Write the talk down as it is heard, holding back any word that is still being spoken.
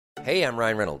Hey, I'm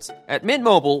Ryan Reynolds. At Mint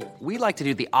Mobile, we like to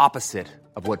do the opposite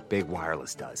of what Big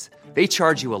Wireless does. They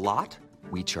charge you a lot,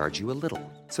 we charge you a little.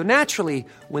 So naturally,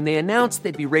 when they announced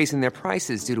they'd be raising their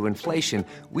prices due to inflation,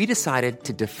 we decided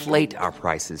to deflate our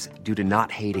prices due to not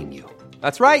hating you.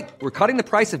 That's right. We're cutting the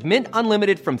price of Mint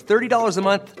Unlimited from $30 a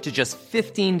month to just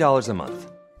 $15 a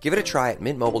month. Give it a try at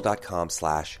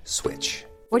mintmobile.com/switch.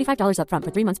 $45 up front for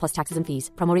 3 months plus taxes and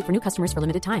fees. Promo rate for new customers for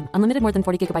limited time. Unlimited more than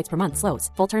 40 gigabytes per month. Slows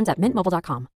full terms at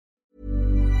mintmobile.com.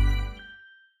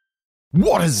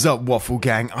 What is up, Waffle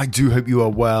Gang? I do hope you are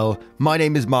well. My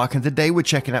name is Mark, and today we're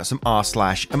checking out some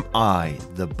r/am I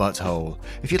the butthole.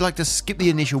 If you'd like to skip the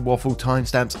initial waffle,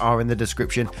 timestamps are in the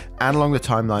description and along the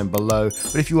timeline below.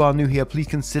 But if you are new here, please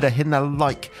consider hitting that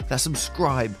like, that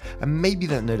subscribe, and maybe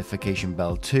that notification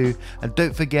bell too. And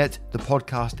don't forget, the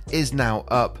podcast is now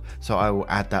up, so I will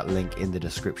add that link in the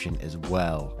description as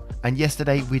well. And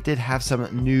yesterday we did have some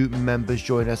new members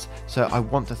join us, so I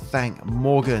want to thank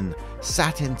Morgan,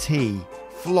 Satin T,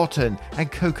 Flotten,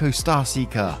 and Coco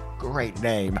Starseeker. Great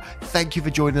name. Thank you for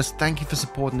joining us, thank you for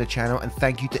supporting the channel, and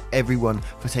thank you to everyone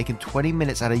for taking 20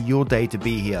 minutes out of your day to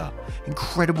be here.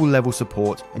 Incredible level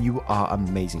support, and you are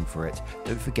amazing for it.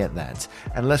 Don't forget that.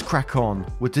 And let's crack on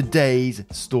with today's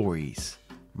stories.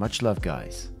 Much love,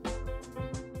 guys.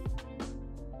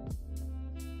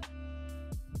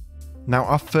 Now,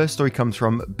 our first story comes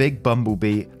from Big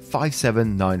Bumblebee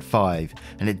 5795,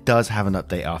 and it does have an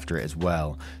update after it as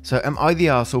well. So, am I the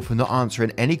arsehole for not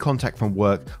answering any contact from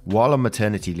work while on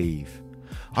maternity leave?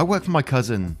 I work for my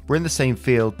cousin. We're in the same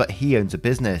field, but he owns a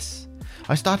business.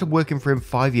 I started working for him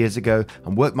 5 years ago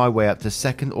and worked my way up to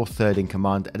second or third in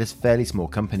command at his fairly small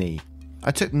company. I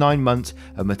took 9 months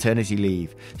of maternity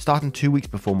leave, starting 2 weeks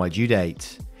before my due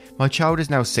date. My child is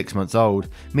now 6 months old,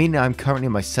 meaning I'm currently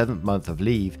in my 7th month of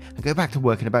leave and go back to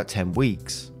work in about 10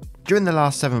 weeks. During the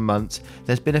last 7 months,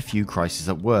 there's been a few crises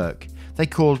at work. They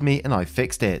called me and I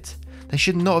fixed it. They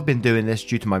should not have been doing this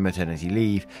due to my maternity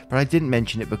leave, but I didn't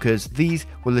mention it because these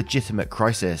were legitimate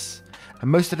crises,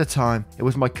 and most of the time it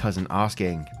was my cousin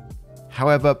asking.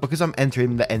 However, because I'm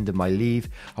entering the end of my leave,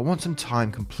 I want some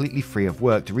time completely free of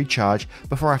work to recharge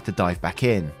before I have to dive back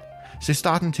in. So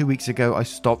starting 2 weeks ago, I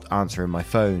stopped answering my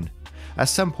phone. At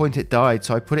some point it died,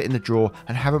 so I put it in the drawer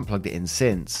and haven't plugged it in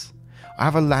since. I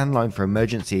have a landline for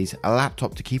emergencies, a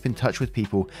laptop to keep in touch with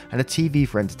people, and a TV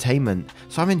for entertainment,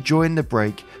 so I'm enjoying the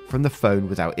break from the phone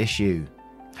without issue.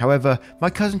 However,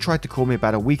 my cousin tried to call me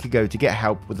about a week ago to get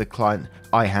help with a client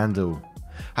I handle.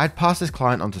 I had passed this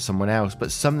client on to someone else,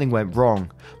 but something went wrong.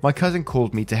 My cousin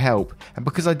called me to help, and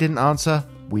because I didn't answer,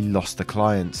 we lost the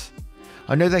client.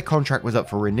 I know their contract was up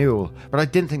for renewal, but I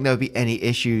didn't think there would be any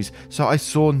issues, so I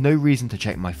saw no reason to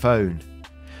check my phone.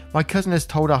 My cousin has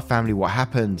told our family what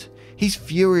happened. He's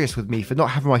furious with me for not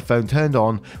having my phone turned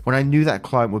on when I knew that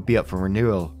client would be up for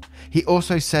renewal. He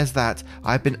also says that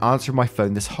I have been answering my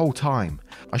phone this whole time.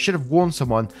 I should have warned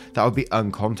someone that I would be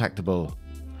uncontactable.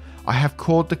 I have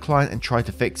called the client and tried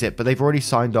to fix it, but they've already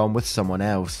signed on with someone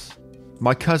else.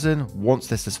 My cousin wants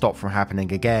this to stop from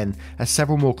happening again, as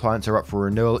several more clients are up for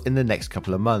renewal in the next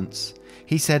couple of months.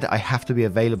 He said I have to be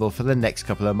available for the next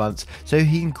couple of months so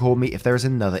he can call me if there is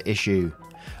another issue.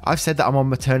 I've said that I'm on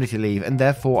maternity leave and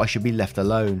therefore I should be left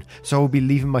alone, so I will be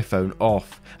leaving my phone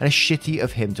off, and it's shitty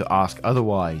of him to ask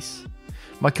otherwise.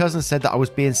 My cousin said that I was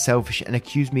being selfish and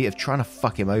accused me of trying to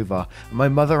fuck him over, and my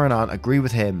mother and aunt agree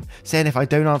with him, saying if I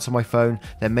don't answer my phone,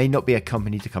 there may not be a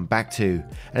company to come back to,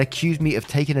 and accused me of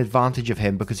taking advantage of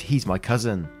him because he's my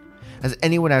cousin, as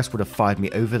anyone else would have fired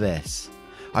me over this.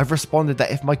 I've responded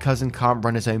that if my cousin can't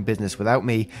run his own business without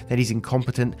me, then he's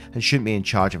incompetent and shouldn't be in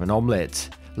charge of an omelette,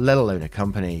 let alone a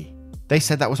company. They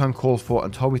said that was uncalled for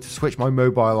and told me to switch my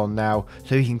mobile on now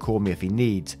so he can call me if he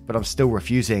needs, but I'm still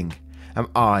refusing. Am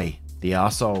I the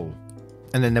arsehole?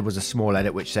 And then there was a small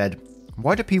edit which said,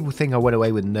 why do people think I went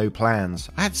away with no plans?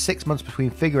 I had 6 months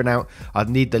between figuring out I'd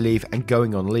need the leave and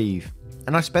going on leave.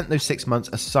 And I spent those 6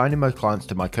 months assigning my clients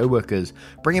to my co-workers,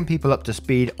 bringing people up to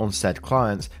speed on said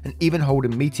clients, and even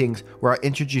holding meetings where I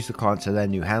introduced the clients to their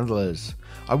new handlers.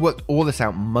 I worked all this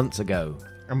out months ago.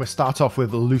 And we'll start off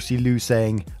with Lucy Lou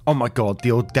saying, oh my god,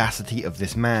 the audacity of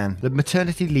this man. The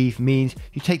maternity leave means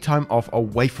you take time off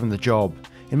away from the job.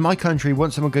 In my country,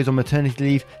 once someone goes on maternity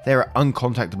leave, they are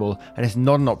uncontactable and it's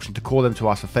not an option to call them to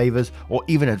ask for favours or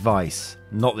even advice.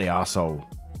 Not the arsehole.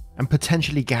 And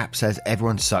potentially Gap says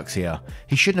everyone sucks here.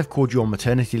 He shouldn't have called you on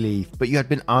maternity leave, but you had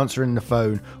been answering the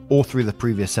phone all through the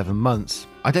previous 7 months.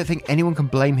 I don't think anyone can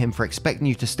blame him for expecting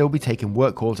you to still be taking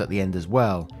work calls at the end as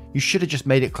well. You should have just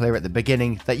made it clear at the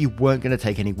beginning that you weren't going to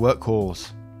take any work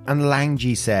calls. And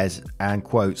Langji says, and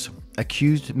quotes,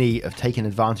 accused me of taking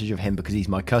advantage of him because he's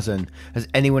my cousin, as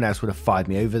anyone else would have fired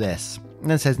me over this. And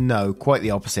then says no, quite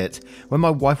the opposite. When my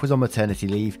wife was on maternity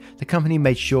leave, the company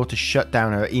made sure to shut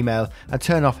down her email and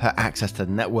turn off her access to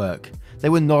the network. They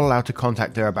were not allowed to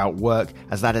contact her about work,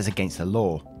 as that is against the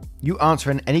law. You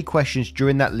answering any questions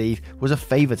during that leave was a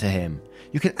favour to him.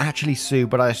 You can actually sue,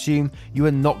 but I assume you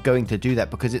are not going to do that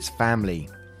because it's family.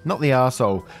 Not the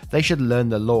arsehole, they should learn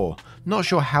the law. Not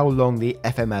sure how long the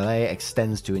FMLA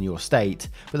extends to in your state,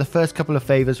 but the first couple of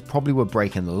favours probably were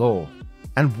breaking the law.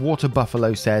 And Water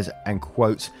Buffalo says, and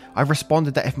quotes, I've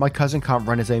responded that if my cousin can't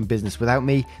run his own business without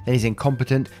me, then he's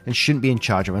incompetent and shouldn't be in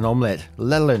charge of an omelette,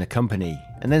 let alone a company.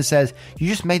 And then says, you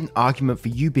just made an argument for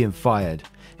you being fired.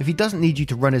 If he doesn't need you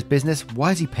to run his business,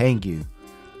 why is he paying you?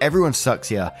 Everyone sucks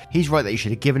here. He's right that you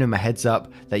should have given him a heads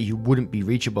up that you wouldn't be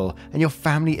reachable, and your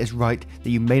family is right that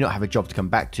you may not have a job to come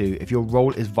back to if your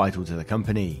role is vital to the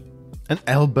company. And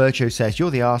El Burcho says,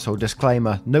 you're the arsehole.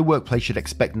 Disclaimer, no workplace should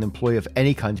expect an employee of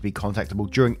any kind to be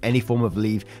contactable during any form of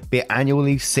leave, be it annual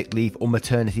leave, sick leave, or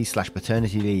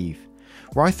maternity/paternity leave.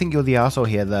 Where I think you're the arsehole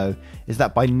here though, is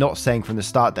that by not saying from the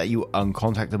start that you were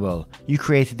uncontactable, you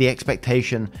created the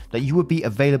expectation that you would be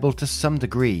available to some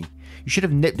degree. You should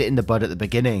have nipped it in the bud at the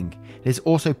beginning. It is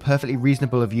also perfectly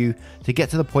reasonable of you to get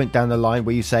to the point down the line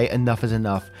where you say enough is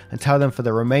enough and tell them for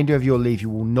the remainder of your leave you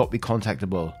will not be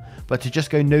contactable. But to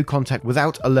just go no contact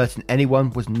without alerting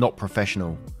anyone was not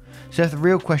professional. So if the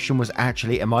real question was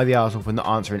actually am I the arsehole for not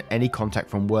answering any contact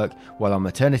from work while on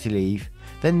maternity leave,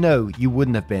 then no, you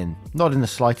wouldn't have been, not in the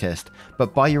slightest,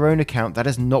 but by your own account that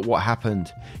is not what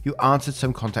happened. You answered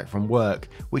some contact from work,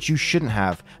 which you shouldn't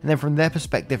have, and then from their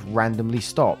perspective randomly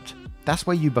stopped. That's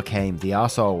where you became the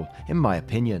arsehole, in my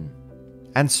opinion.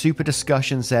 And Super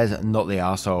Discussion says, not the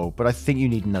arsehole, but I think you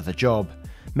need another job.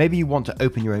 Maybe you want to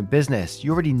open your own business,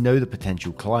 you already know the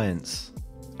potential clients.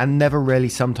 And Never Really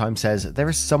Sometimes says, there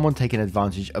is someone taking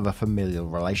advantage of a familial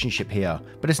relationship here,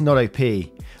 but it's not OP.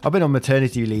 I've been on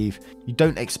maternity leave, you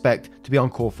don't expect to be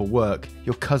on call for work,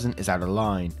 your cousin is out of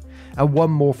line. And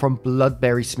one more from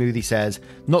Bloodberry Smoothie says,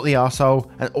 not the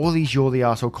arsehole, and all these you're the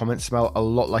arsehole comments smell a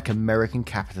lot like American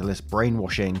capitalist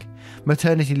brainwashing.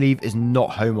 Maternity leave is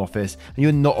not home office, and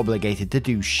you're not obligated to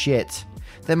do shit.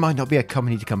 There might not be a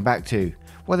company to come back to.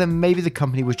 Well then maybe the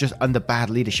company was just under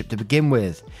bad leadership to begin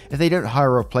with. If they don't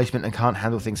hire a replacement and can't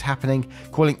handle things happening,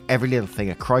 calling every little thing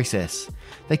a crisis.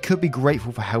 They could be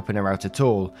grateful for helping her out at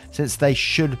all, since they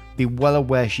should be well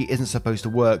aware she isn't supposed to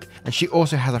work and she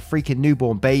also has a freaking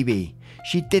newborn baby.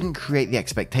 She didn't create the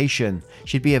expectation.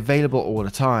 She'd be available all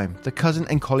the time. The cousin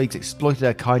and colleagues exploited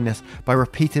her kindness by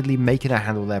repeatedly making her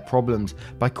handle their problems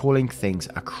by calling things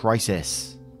a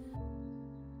crisis.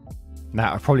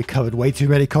 Now, I've probably covered way too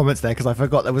many comments there because I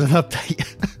forgot there was an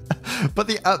update. But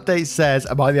the update says,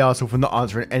 am I the arsehole for not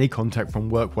answering any contact from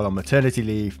work while on maternity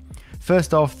leave?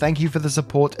 First off, thank you for the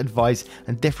support, advice,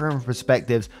 and different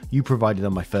perspectives you provided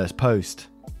on my first post.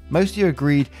 Most of you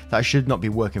agreed that I should not be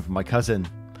working for my cousin.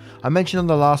 I mentioned on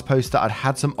the last post that I'd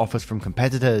had some offers from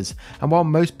competitors, and while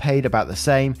most paid about the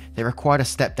same, they required a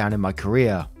step down in my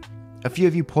career. A few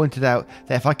of you pointed out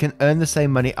that if I can earn the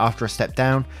same money after a step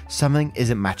down, something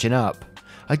isn't matching up.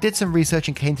 I did some research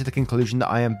and came to the conclusion that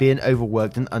I am being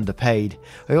overworked and underpaid.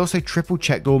 I also triple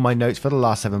checked all my notes for the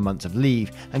last 7 months of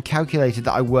leave and calculated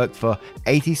that I worked for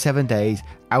 87 days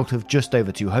out of just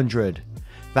over 200.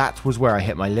 That was where I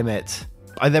hit my limit.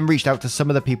 I then reached out to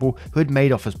some of the people who had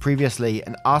made offers previously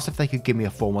and asked if they could give me a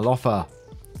formal offer.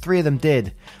 3 of them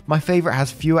did. My favourite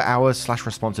has fewer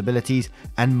hours/responsibilities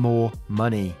and more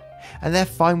money. And they're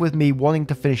fine with me wanting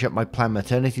to finish up my planned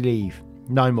maternity leave,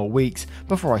 9 more weeks,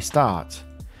 before I start.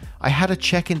 I had a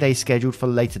check-in day scheduled for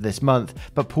later this month,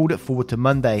 but pulled it forward to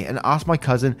Monday and asked my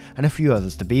cousin and a few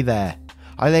others to be there.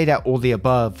 I laid out all the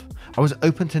above. I was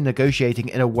open to negotiating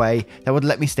in a way that would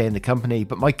let me stay in the company,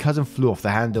 but my cousin flew off the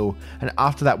handle, and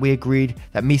after that we agreed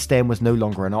that me staying was no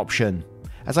longer an option.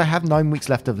 As I have 9 weeks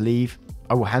left of leave,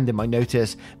 I will hand in my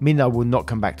notice, meaning I will not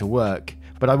come back to work,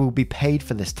 but I will be paid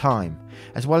for this time,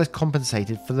 as well as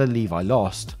compensated for the leave I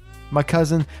lost. My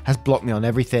cousin has blocked me on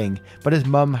everything, but his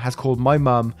mum has called my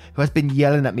mum, who has been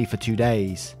yelling at me for 2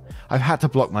 days. I've had to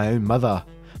block my own mother.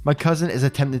 My cousin is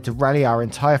attempting to rally our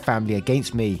entire family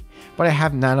against me, but I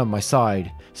have Nan on my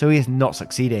side, so he is not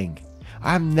succeeding.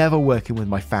 I am never working with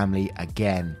my family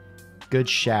again. Good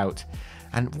shout.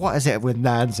 And what is it with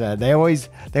Nans, man? They always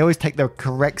take the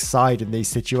correct side in these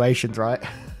situations, right?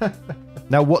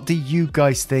 Now, what do you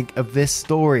guys think of this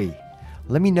story?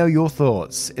 Let me know your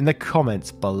thoughts in the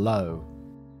comments below.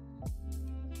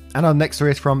 And our next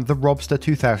story is from The Robster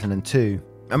 2002.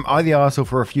 Am I the arsehole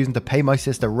for refusing to pay my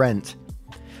sister rent?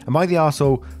 Am I the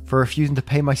arsehole for refusing to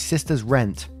pay my sister's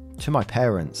rent? to my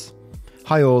parents.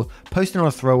 Hi all, posting on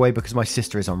a throwaway because my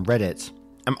sister is on Reddit.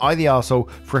 Am I the arsehole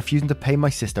for refusing to pay my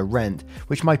sister rent,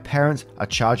 which my parents are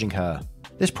charging her?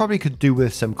 This probably could do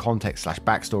with some context /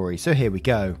 backstory, so here we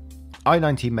go. I,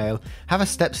 19 male, have a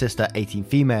stepsister, 18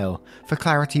 female. For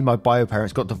clarity, my bio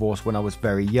parents got divorced when I was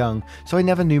very young, so I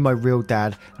never knew my real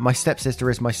dad, and my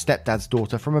stepsister is my stepdad's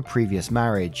daughter from a previous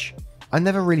marriage. I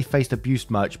never really faced abuse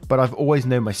much, but I've always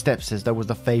known my stepsister was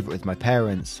the favourite with my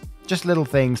parents. Just little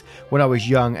things, when I was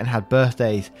young and had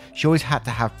birthdays, she always had to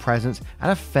have presents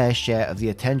and a fair share of the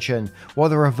attention, while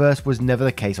the reverse was never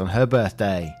the case on her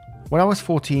birthday. When I was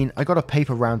 14, I got a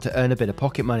paper round to earn a bit of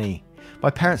pocket money. My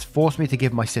parents forced me to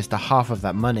give my sister half of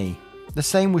that money. The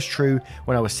same was true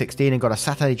when I was 16 and got a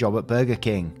Saturday job at Burger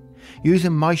King.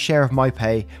 Using my share of my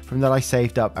pay from that I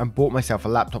saved up and bought myself a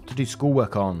laptop to do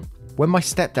schoolwork on. When my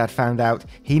stepdad found out,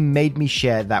 he made me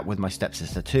share that with my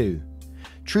stepsister too.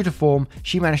 True to form,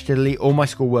 she managed to delete all my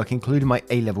schoolwork including my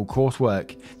A-level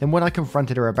coursework. Then when I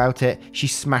confronted her about it, she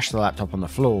smashed the laptop on the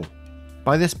floor.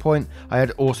 By this point, I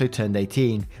had also turned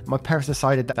 18. My parents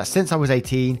decided that since I was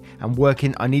 18 and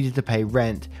working, I needed to pay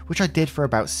rent, which I did for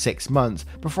about 6 months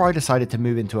before I decided to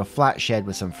move into a flat shared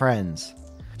with some friends.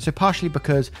 So partially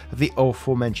because of the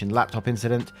aforementioned laptop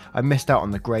incident, I missed out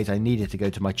on the grades I needed to go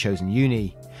to my chosen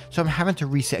uni. So I'm having to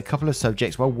resit a couple of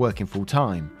subjects while working full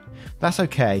time. That's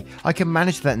okay, I can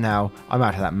manage that now I'm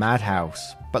out of that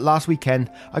madhouse. But last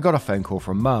weekend, I got a phone call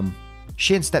from mum.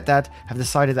 She and stepdad have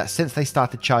decided that since they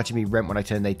started charging me rent when I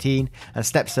turned 18 and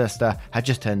stepsister had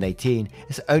just turned 18,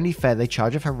 it's only fair they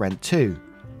charge her for rent too.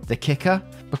 The kicker?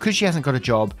 Because she hasn't got a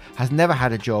job, has never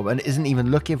had a job and isn't even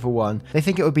looking for one, they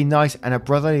think it would be nice and a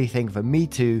brotherly thing for me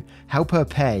to help her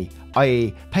pay,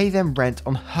 i.e. pay them rent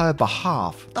on her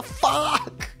behalf. The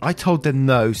fuck? I told them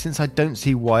no, since I don't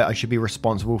see why I should be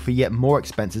responsible for yet more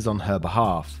expenses on her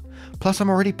behalf. Plus, I'm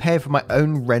already paying for my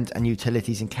own rent and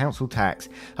utilities and council tax.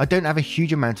 I don't have a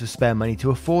huge amount of spare money to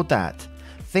afford that.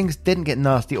 Things didn't get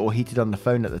nasty or heated on the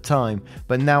phone at the time,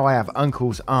 but now I have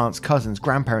uncles, aunts, cousins,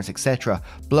 grandparents, etc.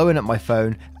 blowing up my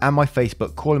phone and my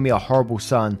Facebook calling me a horrible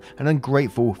son and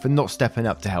ungrateful for not stepping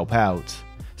up to help out.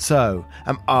 So,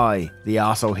 am I the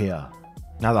arsehole here?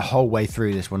 Now the whole way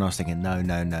through this one I was thinking,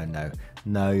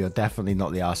 no, you're definitely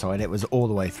not the arsehole, and it was all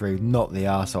the way through, not the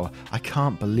arsehole. I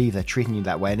can't believe they're treating you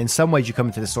that way, and in some ways you come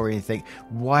into the story and think,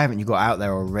 why haven't you got out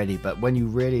there already? But when you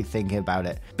really think about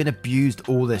it, been abused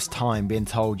all this time, being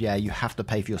told, yeah, you have to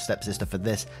pay for your stepsister for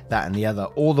this, that and the other,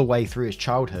 all the way through his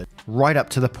childhood, right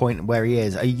up to the point where he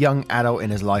is a young adult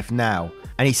in his life now.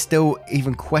 And he's still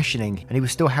even questioning, and he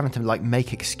was still having to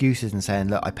make excuses and saying,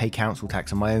 look, I pay council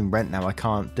tax on my own rent now, I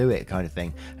can't do it, kind of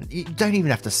thing. And you don't even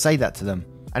have to say that to them.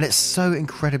 And it's so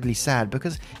incredibly sad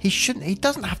because he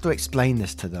doesn't have to explain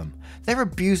this to them. They're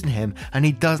abusing him and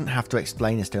he doesn't have to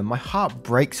explain this to them. My heart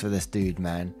breaks for this dude,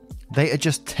 man. They are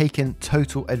just taking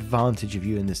total advantage of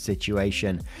you in this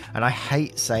situation. And I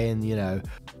hate saying,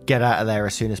 get out of there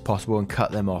as soon as possible and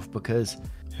cut them off because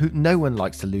no one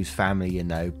likes to lose family,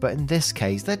 But in this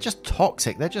case, they're just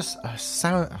toxic. They're just, I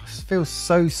feel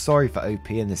so sorry for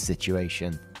OP in this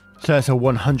situation. So it's a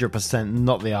 100%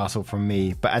 not the arsehole from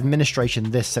me, but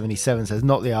administration this 77 says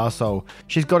not the arsehole.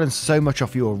 She's gotten so much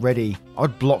off you already,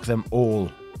 I'd block them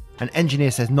all. An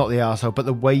engineer says not the arsehole, but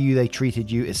the way they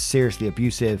treated you is seriously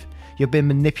abusive. You've been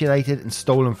manipulated and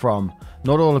stolen from.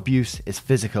 Not all abuse is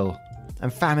physical.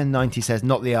 And Famine90 says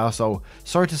not the arsehole.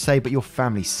 Sorry to say, but your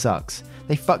family sucks.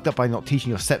 They fucked up by not teaching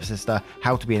your stepsister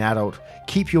how to be an adult.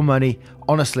 Keep your money.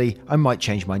 Honestly, I might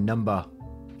change my number.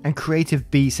 And Creative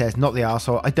B says, not the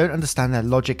arsehole, I don't understand their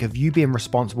logic of you being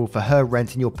responsible for her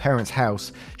rent in your parents'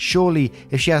 house. Surely,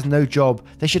 if she has no job,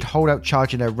 they should hold out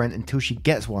charging her rent until she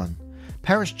gets one.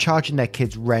 Parents charging their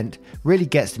kids rent really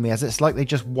gets to me, as it's like they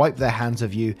just wipe their hands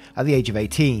of you at the age of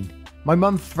 18. My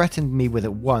mum threatened me with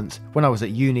it once when I was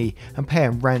at uni and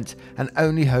paying rent and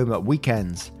only home at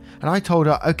weekends. And I told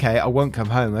her, okay, I won't come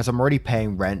home as I'm already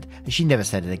paying rent, and she never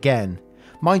said it again.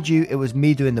 Mind you, it was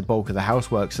me doing the bulk of the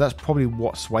housework, so that's probably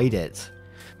what swayed it.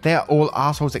 They are all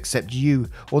arseholes except you,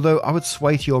 although I would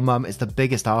sway to your mum is the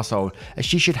biggest arsehole, as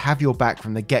she should have your back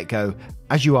from the get-go,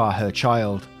 as you are her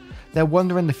child. They'll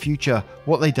wonder in the future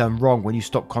what they done wrong when you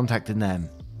stop contacting them.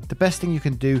 The best thing you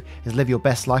can do is live your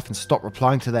best life and stop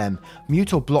replying to them,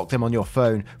 mute or block them on your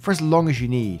phone for as long as you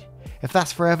need. If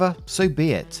that's forever, so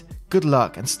be it. Good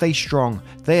luck and stay strong,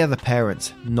 they are the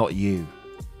parents, not you.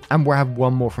 And we'll have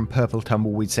one more from Purple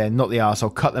Tumbleweed saying, not the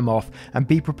arsehole, cut them off, and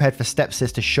be prepared for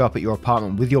stepsis to show up at your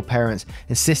apartment with your parents,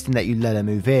 insisting that you let her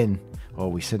move in. Oh,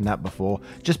 we've seen that before.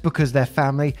 Just because they're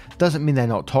family doesn't mean they're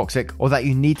not toxic, or that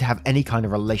you need to have any kind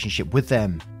of relationship with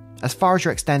them. As far as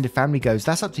your extended family goes,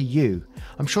 that's up to you.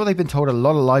 I'm sure they've been told a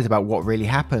lot of lies about what really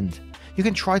happened. You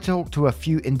can try to talk to a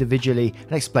few individually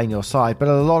and explain your side, but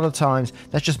a lot of times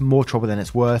that's just more trouble than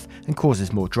it's worth and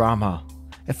causes more drama.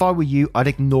 If I were you, I'd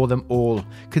ignore them all.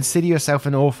 Consider yourself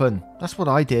an orphan. That's what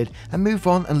I did, and move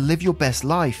on and live your best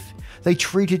life. They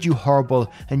treated you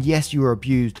horrible, and yes, you were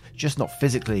abused, just not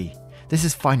physically. This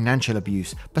is financial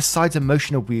abuse, besides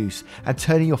emotional abuse, and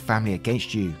turning your family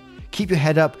against you. Keep your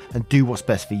head up and do what's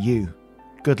best for you.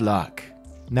 Good luck.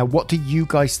 Now, what do you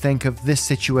guys think of this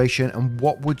situation, and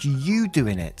what would you do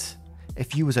in it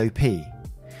if you was OP?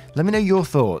 Let me know your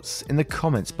thoughts in the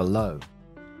comments below.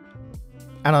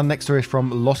 And our next story is from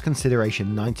Lost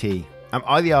Consideration 90. Am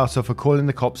I the arsehole for calling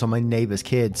the cops on my neighbour's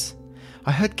kids?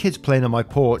 I heard kids playing on my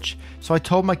porch, so I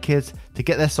told my kids to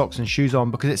get their socks and shoes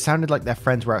on because it sounded like their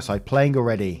friends were outside playing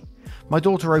already. My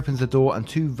daughter opens the door and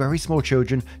two very small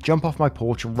children jump off my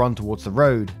porch and run towards the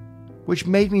road, which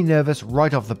made me nervous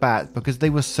right off the bat because they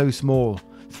were so small,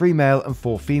 3 male and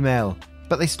 4 female.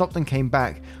 But they stopped and came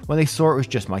back when they saw it was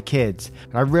just my kids,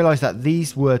 and I realised that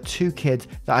these were 2 kids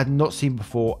that I had not seen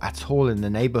before at all in the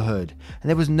neighbourhood, and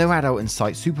there was no adult in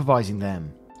sight supervising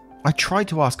them. I tried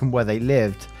to ask them where they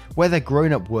lived, where their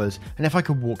grown-up was, and if I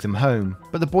could walk them home,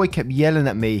 but the boy kept yelling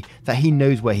at me that he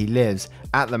knows where he lives,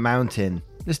 at the mountain.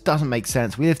 This doesn't make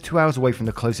sense, we live 2 hours away from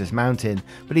the closest mountain,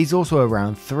 but he's also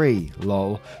around 3,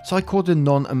 lol, so I called the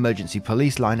non-emergency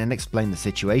police line and explained the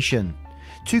situation.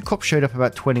 2 cops showed up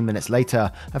about 20 minutes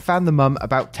later and found the mum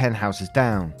about 10 houses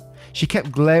down. She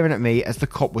kept glaring at me as the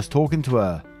cop was talking to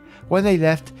her. When they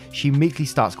left, she meekly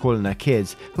starts calling her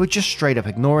kids, who are just straight up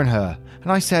ignoring her,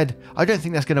 and I said, I don't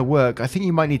think that's going to work, I think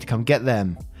you might need to come get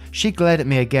them. She glared at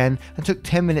me again and took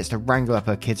 10 minutes to wrangle up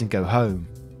her kids and go home.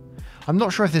 I'm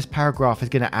not sure if this paragraph is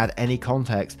going to add any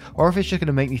context or if it's just going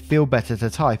to make me feel better to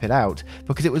type it out,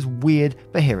 because it was weird,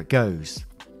 but here it goes.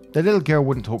 The little girl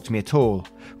wouldn't talk to me at all,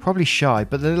 probably shy,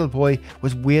 but the little boy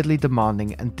was weirdly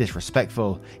demanding and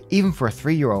disrespectful, even for a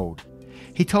 3-year-old.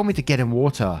 He told me to get him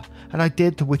water, and I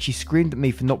did, to which he screamed at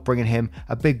me for not bringing him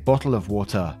a big bottle of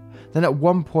water. Then at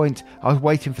one point, I was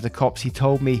waiting for the cops, he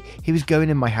told me he was going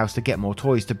in my house to get more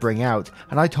toys to bring out,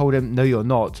 and I told him, no you're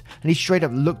not, and he straight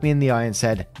up looked me in the eye and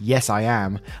said, yes I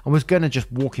am, and was gonna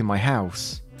just walk in my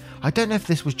house. I don't know if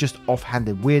this was just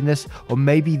offhanded weirdness, or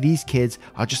maybe these kids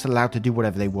are just allowed to do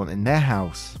whatever they want in their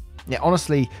house. It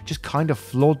honestly just kind of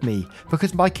floored me,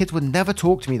 because my kids would never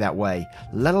talk to me that way,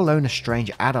 let alone a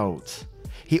strange adult.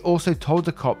 He also told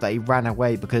the cop that he ran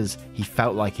away because he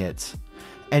felt like it.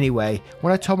 Anyway,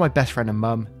 when I told my best friend and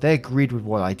mum, they agreed with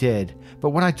what I did, but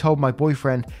when I told my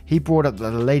boyfriend, he brought up that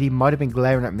the lady might have been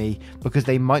glaring at me because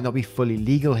they might not be fully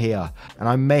legal here, and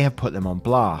I may have put them on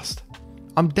blast.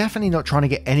 I'm definitely not trying to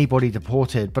get anybody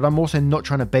deported, but I'm also not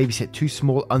trying to babysit 2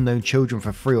 small unknown children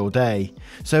for free all day.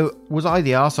 So, was I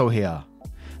the arsehole here?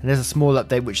 And there's a small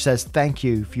update which says, thank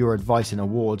you for your advice and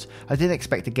awards. I didn't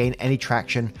expect to gain any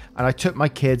traction, and I took my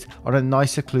kids on a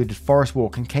nice secluded forest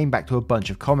walk and came back to a bunch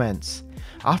of comments.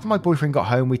 After my boyfriend got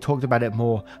home, we talked about it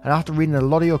more, and after reading a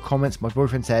lot of your comments, my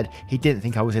boyfriend said he didn't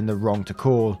think I was in the wrong to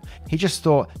call. He just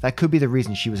thought that could be the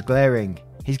reason she was glaring.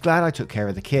 He's glad I took care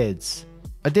of the kids.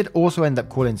 I did also end up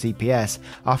calling CPS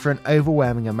after an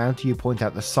overwhelming amount of you point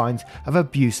out the signs of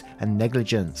abuse and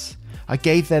negligence. I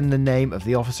gave them the name of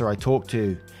the officer I talked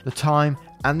to, the time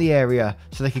and the area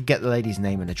so they could get the lady's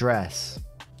name and address.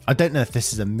 I don't know if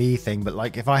this is a me thing, but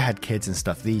like if I had kids and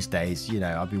stuff these days, you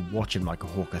know, I'd be watching like a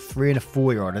hawk. A 3 and a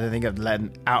 4-year-old, I don't think I'd let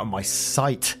them out of my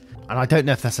sight. And I don't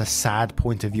know if that's a sad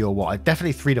point of view or what.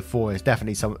 Definitely 3 to 4 is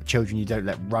definitely some children you don't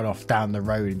let run off down the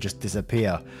road and just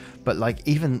disappear. But like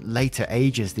even later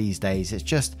ages these days, it's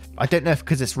just, I don't know if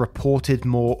because it's reported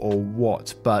more or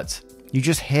what, but you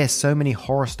just hear so many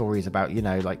horror stories about, you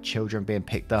know, like children being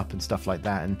picked up and stuff like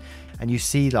that. And you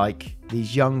see like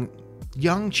these young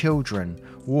children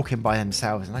walking by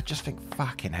themselves, and I just think,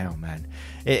 fucking hell, man.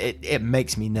 It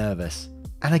makes me nervous.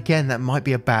 And again, that might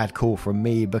be a bad call from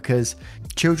me, because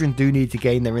children do need to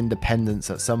gain their independence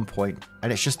at some point.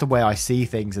 And it's just the way I see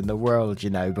things in the world, you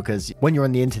know, because when you're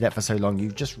on the internet for so long,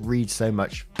 you just read so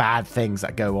much bad things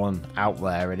that go on out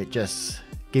there, and it just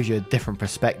gives you a different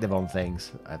perspective on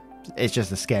things. It's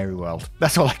just a scary world.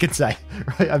 That's all I can say,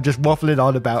 right? I'm just waffling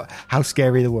on about how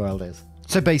scary the world is.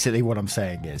 So basically what I'm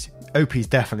saying is, OP's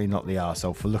definitely not the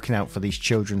arsehole for looking out for these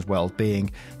children's well-being.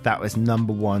 That was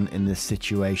number one in this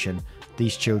situation.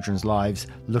 These children's lives,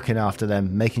 looking after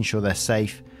them, making sure they're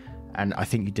safe. And I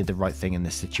think you did the right thing in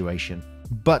this situation.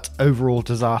 But overall,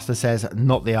 Disaster says,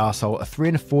 not the arsehole. A 3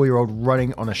 and a 4-year-old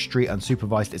running on a street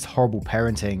unsupervised is horrible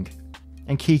parenting.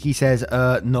 And Kiki says,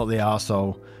 not the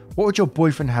arsehole. What would your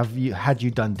boyfriend have had you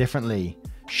done differently?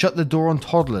 shut the door on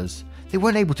toddlers. They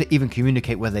weren't able to even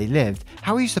communicate where they lived.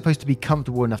 How are you supposed to be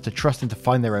comfortable enough to trust them to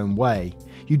find their own way?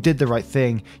 You did the right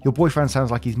thing. Your boyfriend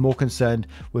sounds like he's more concerned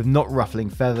with not ruffling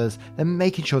feathers than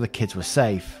making sure the kids were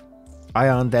safe.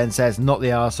 Ian then says, not the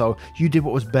arsehole, you did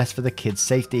what was best for the kids'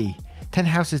 safety. 10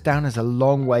 houses down is a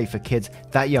long way for kids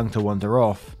that young to wander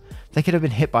off. They could have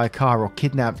been hit by a car or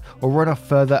kidnapped or run off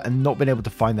further and not been able to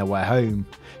find their way home.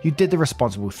 You did the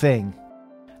responsible thing.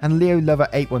 And Leo Lover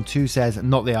 812 says,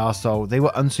 not the arsehole, they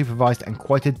were unsupervised and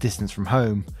quite a distance from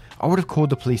home. I would have called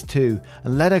the police too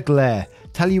and let her glare.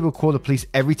 Tell you will call the police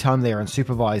every time they are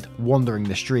unsupervised, wandering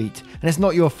the street. And it's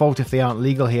not your fault if they aren't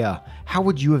legal here. How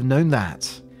would you have known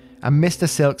that? And Mr.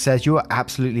 Silk says, you are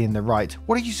absolutely in the right.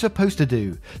 What are you supposed to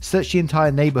do? Search the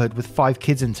entire neighbourhood with 5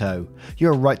 kids in tow?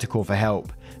 You're right to call for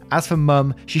help. As for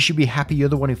Mum, she should be happy you're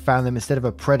the one who found them instead of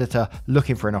a predator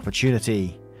looking for an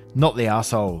opportunity. Not the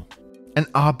arsehole. And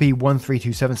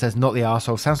RB1327 says, not the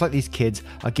arsehole. Sounds like these kids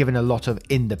are given a lot of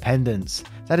independence.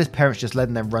 That is parents just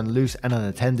letting them run loose and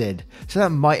unattended. So that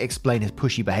might explain his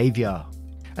pushy behaviour.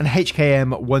 And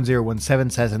HKM1017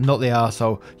 says, and not the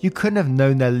arsehole, you couldn't have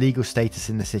known their legal status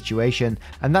in the situation,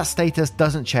 and that status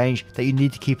doesn't change that you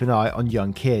need to keep an eye on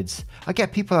young kids. I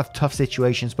get people have tough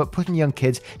situations, but putting young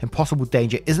kids in possible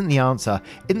danger isn't the answer,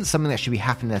 isn't something that should be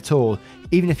happening at all,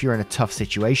 even if you're in a tough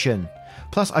situation.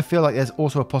 Plus, I feel like there's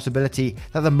also a possibility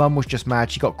that the mum was just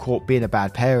mad she got caught being a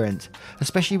bad parent,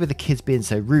 especially with the kids being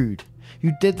so rude.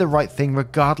 You did the right thing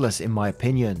regardless, in my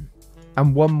opinion.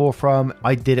 And one more from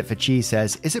I Did It For Cheese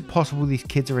says, is it possible these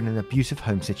kids are in an abusive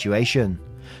home situation?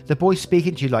 The boy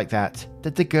speaking to you like that,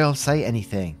 did the girl say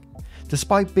anything?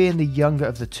 Despite being the younger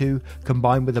of the two,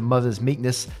 combined with the mother's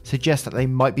meekness, suggests that they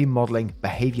might be modelling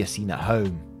behaviour seen at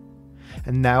home.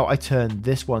 And now I turn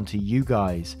this one to you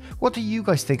guys. What do you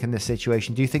guys think in this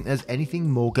situation? Do you think there's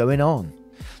anything more going on?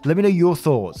 Let me know your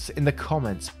thoughts in the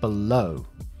comments below.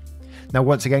 Now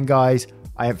once again guys,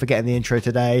 I am forgetting the intro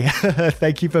today.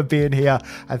 Thank you for being here,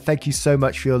 and thank you so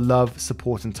much for your love,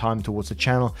 support and time towards the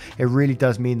channel. It really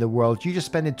does mean the world. You just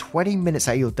spending 20 minutes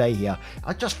out of your day here.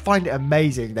 I just find it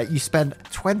amazing that you spend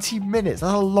 20 minutes,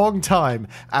 that's a long time,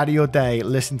 out of your day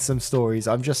listening to some stories.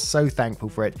 I'm just so thankful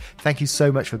for it. Thank you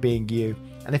so much for being you.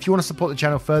 And if you want to support the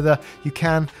channel further, you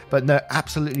can, but no,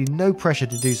 absolutely no pressure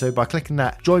to do so by clicking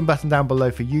that join button down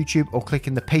below for YouTube or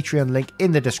clicking the Patreon link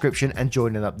in the description and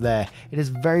joining up there. It is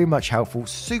very much helpful,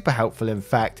 super helpful in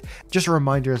fact. Just a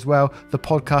reminder as well, the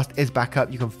podcast is back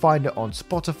up. You can find it on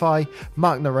Spotify,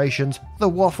 Mark Narrations, The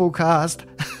Wafflecast.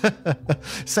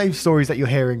 Same stories that you're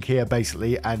hearing here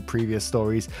basically, and previous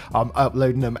stories. I'm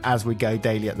uploading them as we go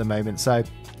daily at the moment. So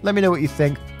let me know what you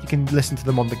think. You can listen to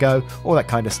them on the go, all that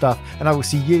kind of stuff. And I will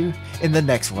see you in the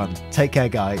next one. Take care,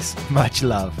 guys. Much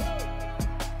love.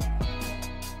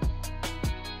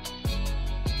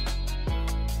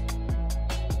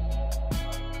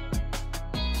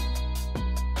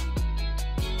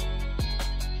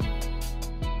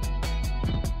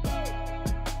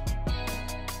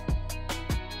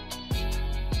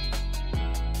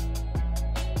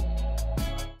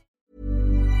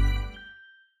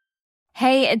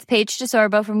 Hey, it's Paige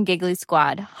DeSorbo from Giggly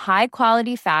Squad. High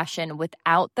quality fashion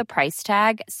without the price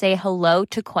tag. Say hello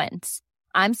to Quince.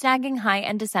 I'm snagging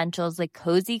high-end essentials like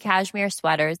cozy cashmere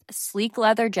sweaters, sleek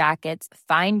leather jackets,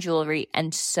 fine jewelry,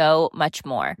 and so much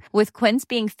more. With Quince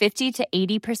being 50 to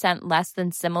 80% less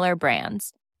than similar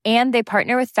brands. And they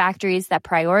partner with factories that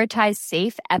prioritize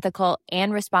safe, ethical,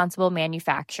 and responsible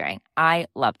manufacturing. I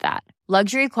love that.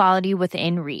 Luxury quality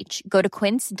within reach. Go to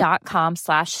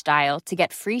quince.com/style to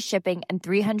get free shipping and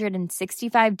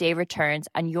 365-day returns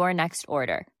on your next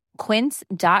order.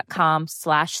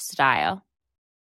 Quince.com/style.